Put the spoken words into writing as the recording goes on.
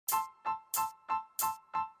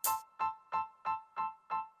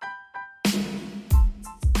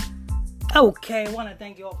Okay, I want to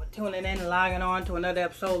thank you all for tuning in and logging on to another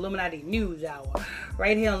episode of Illuminati News Hour,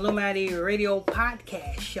 right here on Illuminati Radio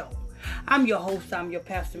Podcast Show. I'm your host, I'm your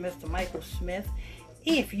pastor, Mr. Michael Smith.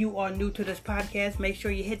 If you are new to this podcast, make sure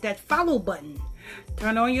you hit that follow button.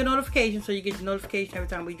 Turn on your notifications so you get the notification every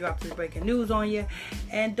time we drop this breaking news on you.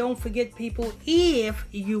 And don't forget, people, if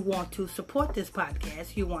you want to support this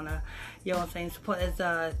podcast, you want to, you know what I'm saying, support as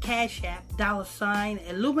a Cash App, $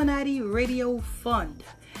 Illuminati Radio Fund.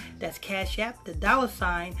 That's Cash App, the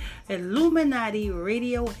 $ Illuminati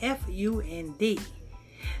Radio FUND.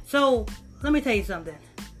 So, let me tell you something.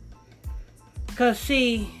 Because,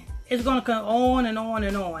 see, it's going to come on and on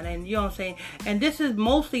and on. And, you know what I'm saying? And this is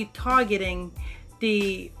mostly targeting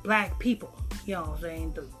the black people. You know what I'm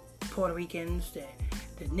saying? The Puerto Ricans, the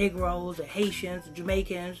Negroes, the Haitians, the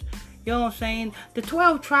Jamaicans. You know what I'm saying? The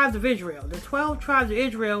 12 tribes of Israel. The 12 tribes of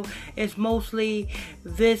Israel is mostly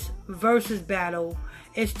this versus battle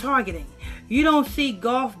is targeting. You don't see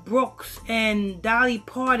Garth Brooks and Dolly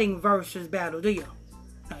Parton versus battle, do you?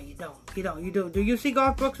 No, you don't. You do. Do you see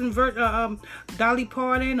Garth Brooks and Dolly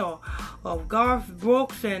Parton or Garth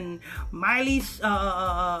Brooks and Miley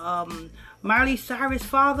Cyrus'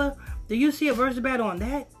 father? Do you see a versus battle on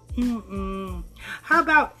that? How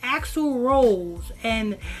about Axl Rose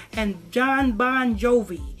and John Bon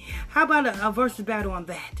Jovi? How about a versus battle on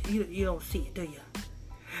that? You don't see it, do you?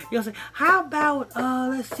 You know what I'm saying? How about,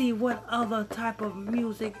 let's see, what other type of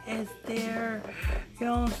music is there? You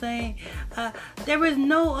know what I'm saying? There is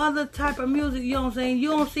no other type of music, you know what I'm saying? You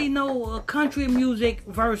don't see no country music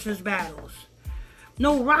versus battles.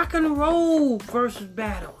 No rock and roll versus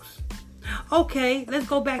battles. Okay, let's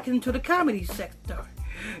go back into the comedy sector.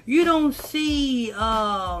 You don't see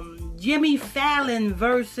Jimmy Fallon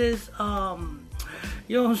versus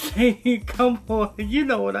you know what I'm saying? Come on, you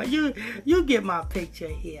know what you get my picture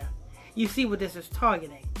here. You see what this is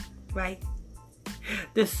targeting, right?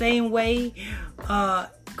 The same way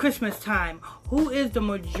Christmas time. Who is the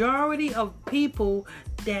majority of people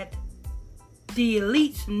that the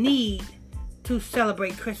elites need to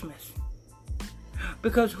celebrate Christmas?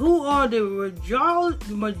 Because who are the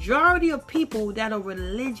majority of people that are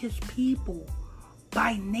religious people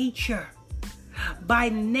by nature? By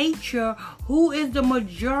nature, who is the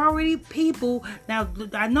majority people? Now,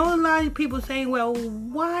 I know a lot of people saying, well,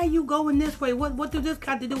 why are you going this way? What does this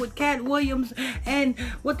got to do with Katt Williams? And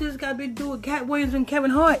what does this got to do with Katt Williams and Kevin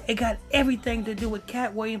Hart? It got everything to do with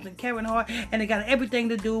Katt Williams and Kevin Hart. And it got everything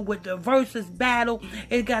to do with the versus battle.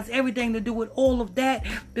 It got everything to do with all of that.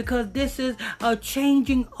 Because this is a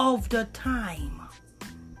changing of the time.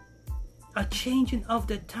 A changing of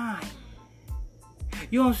the time.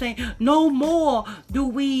 You know what I'm saying? No more do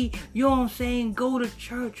we, you know what I'm saying, go to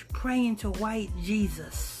church praying to white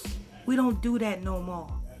Jesus. We don't do that no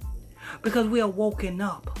more. Because we are woken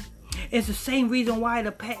up. It's the same reason why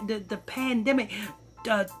the pandemic,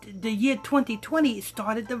 the year 2020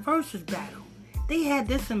 started the versus battle. They had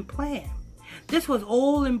this in plan. This was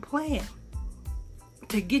all in plan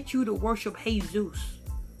to get you to worship Jesus.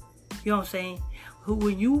 You know what I'm saying? Who,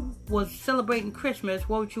 when you was celebrating Christmas,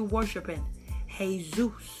 what were you worshiping?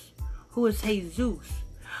 Jesus. Who is Jesus?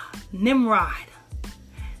 Nimrod.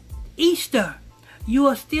 Easter. You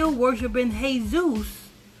are still worshiping Jesus.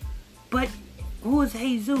 But who is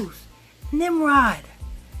Jesus? Nimrod.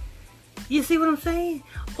 You see what I'm saying?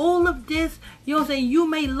 All of this, you know what I'm saying? You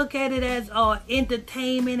may look at it as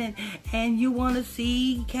entertainment and you want to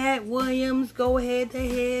see Katt Williams go head to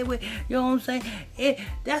head with, you know what I'm saying?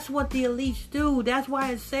 That's what the elites do. That's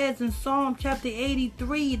why it says in Psalm chapter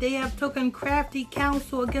 83, they have taken crafty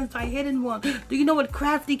counsel against our hidden one. Do you know what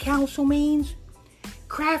crafty counsel means?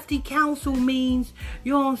 Crafty counsel means,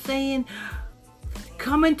 you know what I'm saying,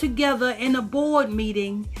 coming together in a board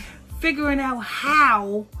meeting, figuring out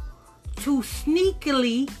how to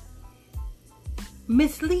sneakily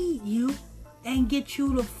mislead you and get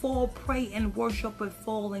you to fall prey and worship a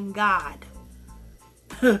fallen God.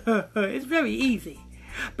 It's very easy.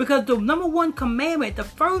 Because the number one commandment, the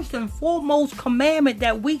first and foremost commandment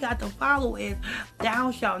that we got to follow is,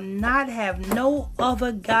 thou shalt not have no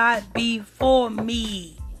other God before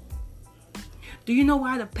me. Do you know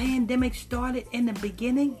why the pandemic started in the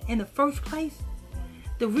beginning, in the first place?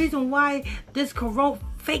 The reason why this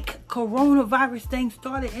fake coronavirus thing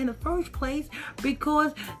started in the first place,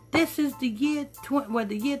 because this is the year,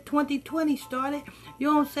 the year 2020 started. You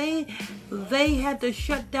know what I'm saying? They had to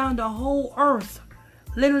shut down the whole earth.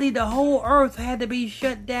 Literally, the whole earth had to be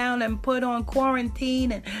shut down and put on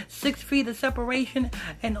quarantine and 6 feet of separation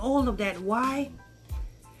and all of that. Why?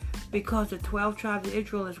 Because the 12 tribes of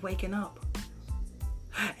Israel is waking up.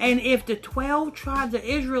 And if the 12 tribes of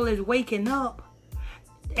Israel is waking up,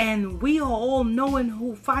 and we are all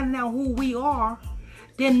finding out who we are,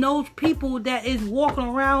 then those people that is walking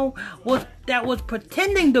around that was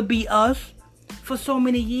pretending to be us for so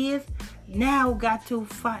many years now got to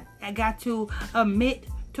admit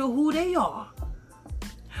to who they are.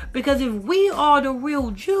 Because if we are the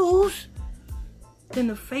real Jews, then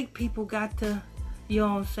the fake people got to,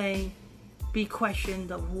 be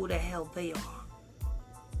questioned of who the hell they are.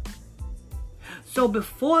 So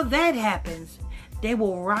before that happens, they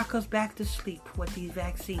will rock us back to sleep with these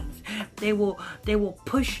vaccines. They will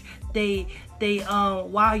push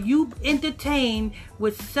while you entertain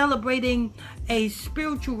with celebrating a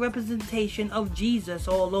spiritual representation of Jesus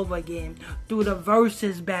all over again through the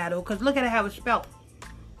versus battle. Because look at how it's spelled.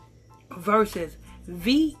 Versus.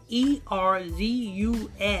 V-E-R-Z-U-S.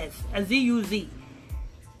 Z-U-Z.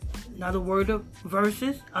 Another word of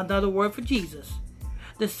versus. Another word for Jesus.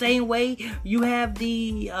 The same way you have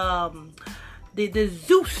the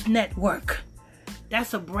Zeus network.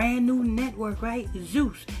 That's a brand new network, right?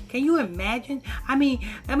 Zeus. Can you imagine? I mean,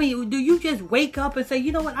 do you just wake up and say,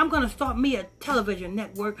 you know what? I'm going to start me a television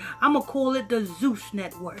network. I'm going to call it the Zeus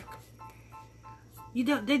network.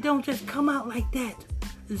 They don't just come out like that.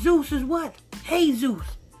 Zeus is what? Hey, Zeus.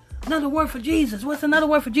 Another word for Jesus. What's another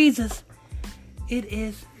word for Jesus? It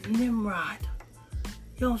is Nimrod.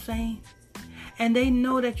 You know what I'm saying? And they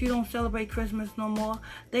know that you don't celebrate Christmas no more.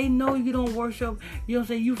 They know you don't worship.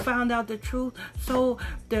 You found out the truth. So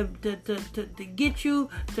to get you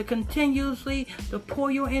to continuously to pour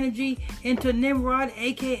your energy into Nimrod,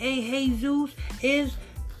 aka Jesus, is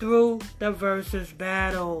through the versus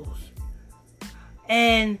battles.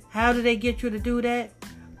 And how do they get you to do that?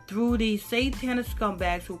 Through these satanic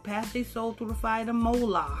scumbags who pass their soul through the fire of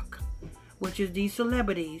Moloch, which is these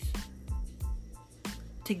celebrities,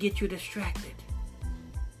 to get you distracted.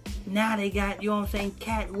 Now they got,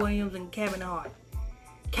 Katt Williams and Kevin Hart.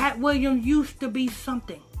 Katt Williams used to be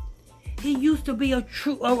something. He used to be a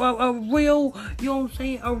real, a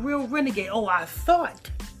real renegade. Oh, I thought.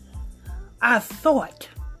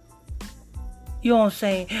 You know what I'm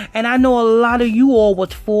saying? And I know a lot of you all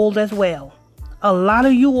was fooled as well. A lot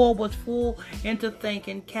of you all was fooled into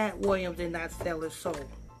thinking Katt Williams did not sell his soul.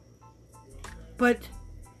 But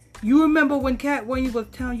you remember when Katt Williams was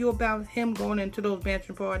telling you about him going into those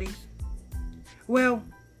mansion parties? Well,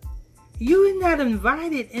 you're not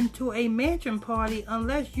invited into a mansion party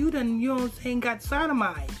unless you done, got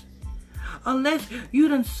sodomized. Unless you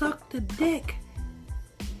done sucked the dick.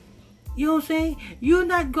 You know what I'm saying? You're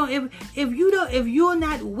not going, if you're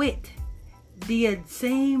not with the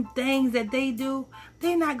same things that they do,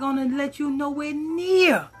 they're not going to let you nowhere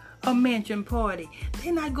near a mansion party.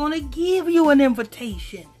 They're not going to give you an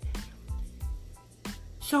invitation.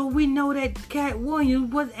 So we know that Katt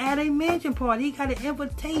Williams was at a mansion party. He got an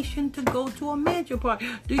invitation to go to a mansion party.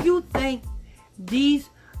 Do you think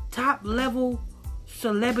these top level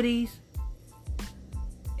celebrities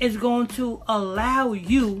is going to allow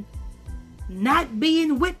you, not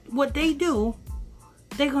being with what they do,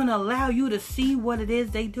 they're going to allow you to see what it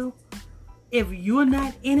is they do if you're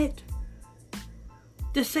not in it?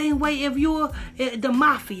 The same way if you're the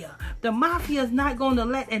mafia. The mafia is not going to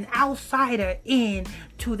let an outsider in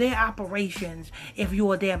to their operations if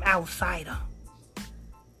you're a damn outsider.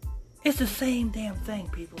 It's the same damn thing,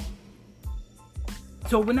 people.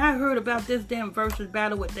 So when I heard about this damn versus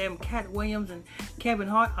battle with damn Katt Williams and Kevin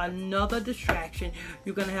Hart, another distraction.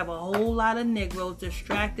 You're gonna have a whole lot of Negroes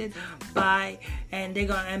distracted by, and they're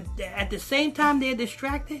gonna, and at the same time they're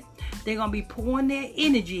distracted, they're gonna be pouring their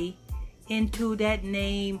energy into that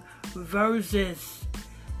name versus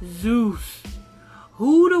Zeus.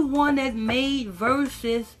 Who the one that made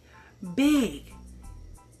versus big?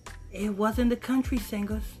 It wasn't the country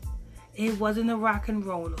singers. It wasn't the rock and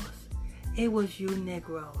rollers. It was you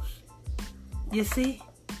Negroes. You see?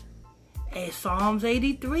 And Psalms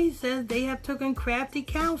 83 says they have taken crafty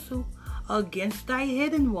counsel against thy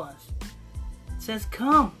hidden ones. It says,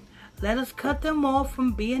 come, let us cut them off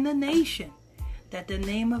from being a nation, that the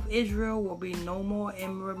name of Israel will be no more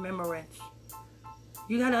in remembrance.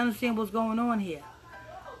 You got to understand what's going on here.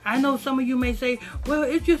 I know some of you may say, well,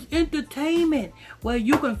 it's just entertainment. Well,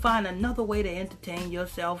 you can find another way to entertain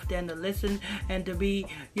yourself than to listen and to be,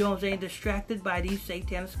 distracted by these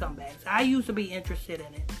satanic scumbags. I used to be interested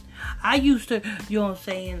in it. I used to,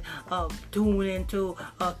 tune into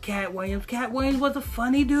Katt Williams. Katt Williams was a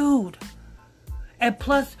funny dude. And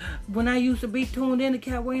plus, when I used to be tuned into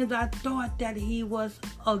Katt Williams, I thought that he was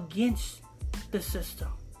against the system.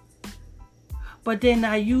 But then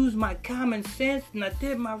I used my common sense and I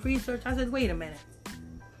did my research. I said, wait a minute.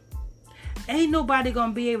 Ain't nobody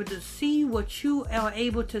gonna be able to see what you are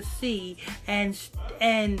able to see, and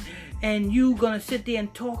you gonna sit there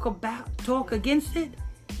and talk against it.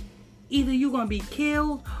 Either you gonna be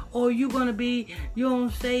killed or you gonna be, you know what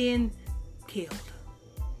I'm saying, killed.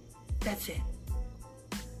 That's it.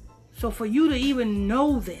 So for you to even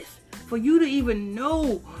know this, for you to even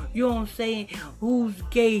know, you know what I'm saying, who's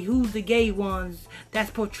gay, who's the gay ones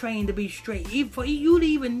that's portraying to be straight, for you to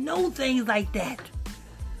even know things like that,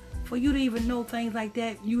 for you to even know things like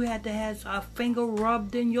that, you had to have a finger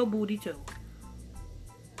rubbed in your booty too.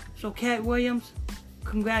 So Katt Williams,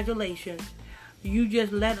 congratulations. You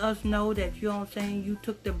just let us know that, you know what I'm saying, you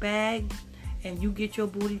took the bag and you get your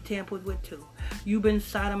booty tampered with too. You've been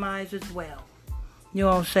sodomized as well. You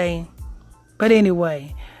know what I'm saying? But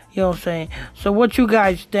anyway, you know what I'm saying? So what you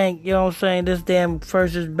guys think, you know what I'm saying, this damn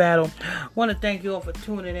versus battle. I want to thank you all for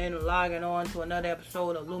tuning in and logging on to another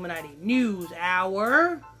episode of Illuminati News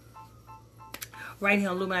Hour. Right here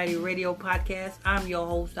on Illuminati Radio Podcast. I'm your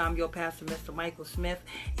host. I'm your pastor, Mr. Michael Smith.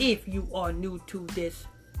 If you are new to this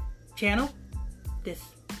channel, this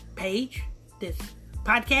page, this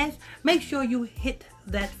podcast, make sure you hit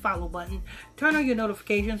that follow button. Turn on your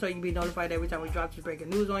notifications so you can be notified every time we drop this breaking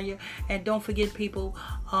news on you. And don't forget, people,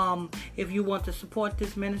 if you want to support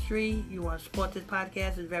this ministry, you want to support this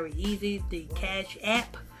podcast, it's very easy. The Cash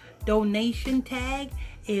App donation tag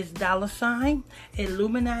is $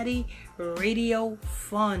 Illuminati Radio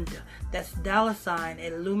Fund. That's $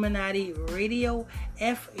 Illuminati Radio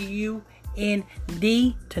FUND.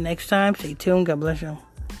 Till next time, stay tuned. God bless you.